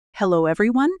Hello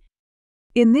everyone!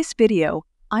 In this video,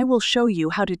 I will show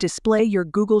you how to display your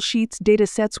Google Sheets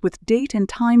datasets with date and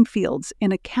time fields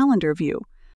in a calendar view.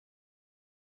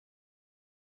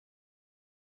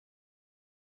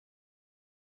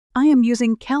 I am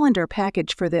using Qalandar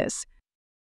package for this.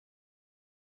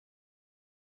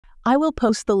 I will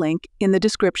post the link in the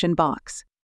description box.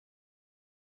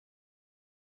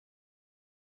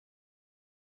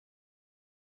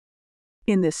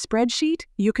 In this spreadsheet,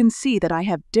 you can see that I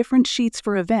have different sheets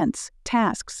for events,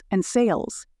 tasks, and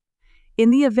sales. In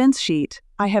the Events sheet,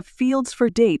 I have fields for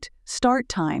date, start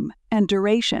time, and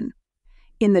duration.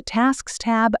 In the Tasks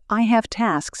tab, I have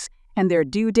tasks and their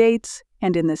due dates,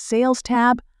 and in the Sales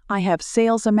tab, I have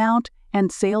sales amount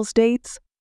and sales dates.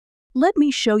 Let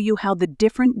me show you how the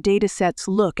different datasets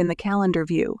look in the calendar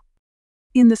view.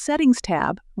 In the Settings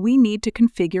tab, we need to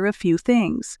configure a few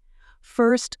things.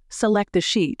 First, select the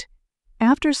sheet.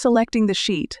 After selecting the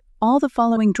sheet, all the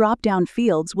following drop-down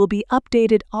fields will be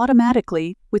updated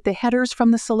automatically with the headers from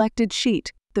the selected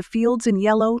sheet. The fields in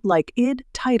yellow, like ID,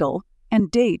 title, and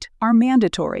date, are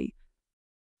mandatory.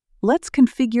 Let's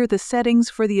configure the settings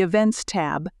for the Events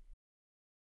tab.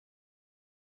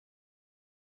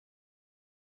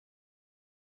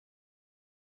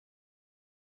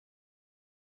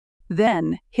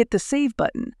 Then, hit the Save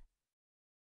button.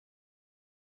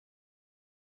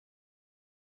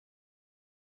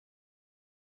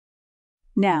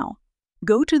 Now,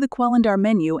 go to the Qalandar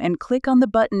menu and click on the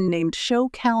button named Show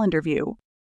Calendar View.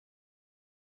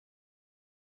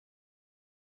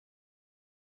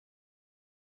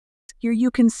 Here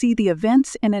you can see the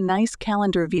events in a nice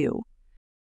calendar view.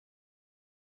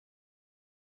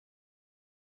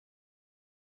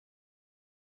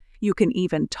 You can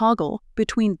even toggle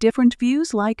between different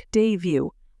views like Day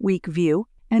View, Week View,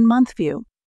 and Month View.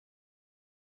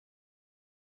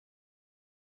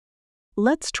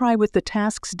 Let's try with the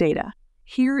Tasks data.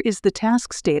 Here is the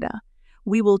Tasks data.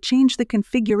 We will change the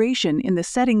configuration in the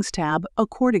Settings tab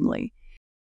accordingly.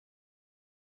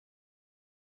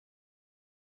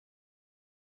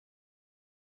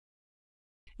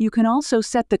 You can also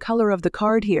set the color of the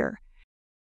card here.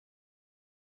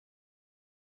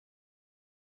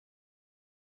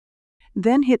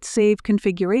 Then hit Save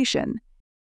Configuration.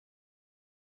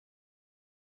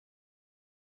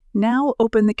 Now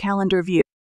open the calendar view.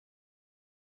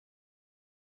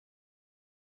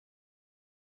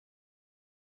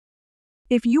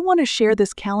 If you want to share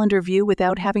this calendar view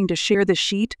without having to share the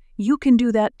sheet, you can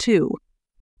do that too.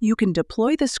 You can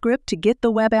deploy the script to get the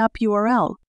web app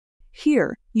URL.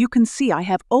 Here, you can see I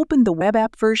have opened the web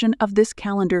app version of this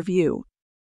calendar view.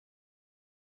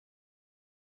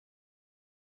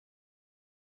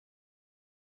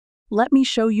 Let me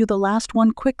show you the last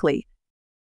one quickly.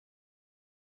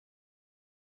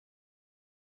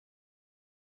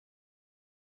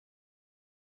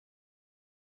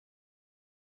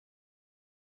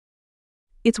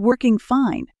 It's working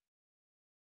fine.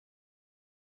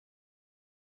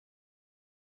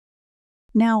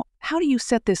 Now, how do you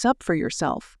set this up for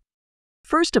yourself?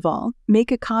 First of all,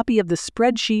 make a copy of the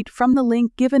spreadsheet from the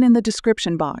link given in the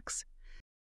description box.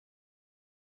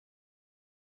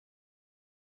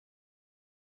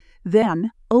 Then,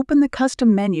 open the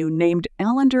custom menu named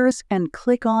Calendars and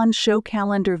click on Show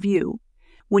Calendar View.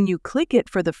 When you click it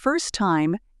for the first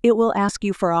time, it will ask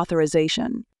you for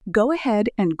authorization. Go ahead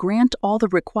and grant all the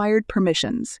required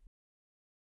permissions.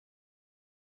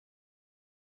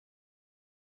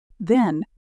 Then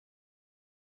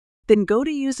go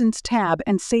to Users tab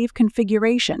and save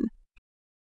configuration.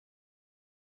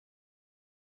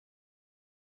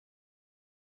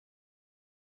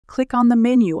 Click on the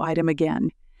menu item again.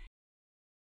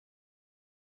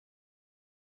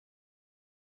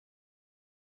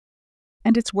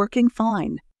 And it's working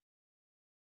fine.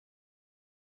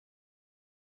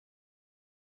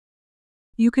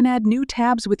 You can add new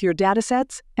tabs with your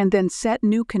datasets and then set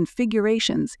new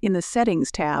configurations in the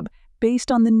Settings tab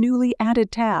based on the newly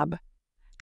added tab.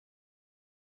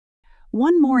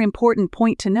 One more important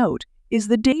point to note is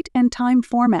the date and time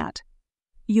format.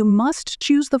 You must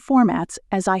choose the formats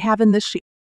as I have in this sheet.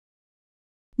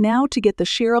 Now to get the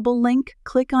shareable link,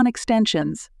 click on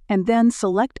Extensions and then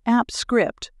select App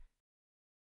Script.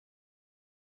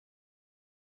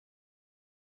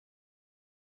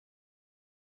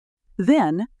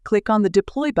 Then, click on the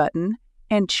Deploy button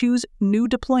and choose New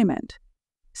Deployment.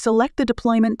 Select the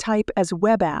deployment type as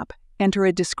Web App, enter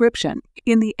a description.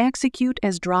 In the Execute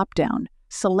as dropdown,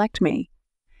 select Me.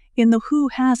 In the Who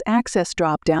Has Access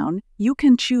dropdown, you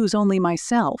can choose only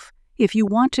myself. If you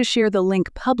want to share the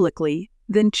link publicly,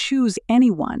 then choose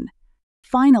Anyone.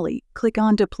 Finally, click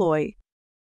on Deploy.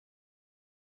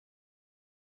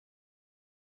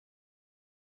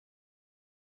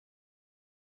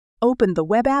 Open the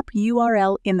web app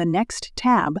URL in the next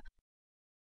tab.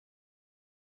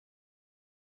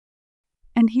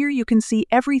 And here you can see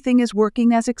everything is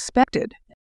working as expected.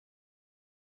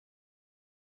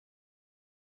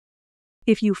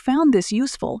 If you found this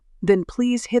useful, then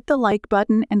please hit the like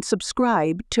button and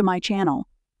subscribe to my channel.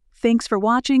 Thanks for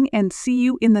watching and see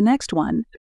you in the next one.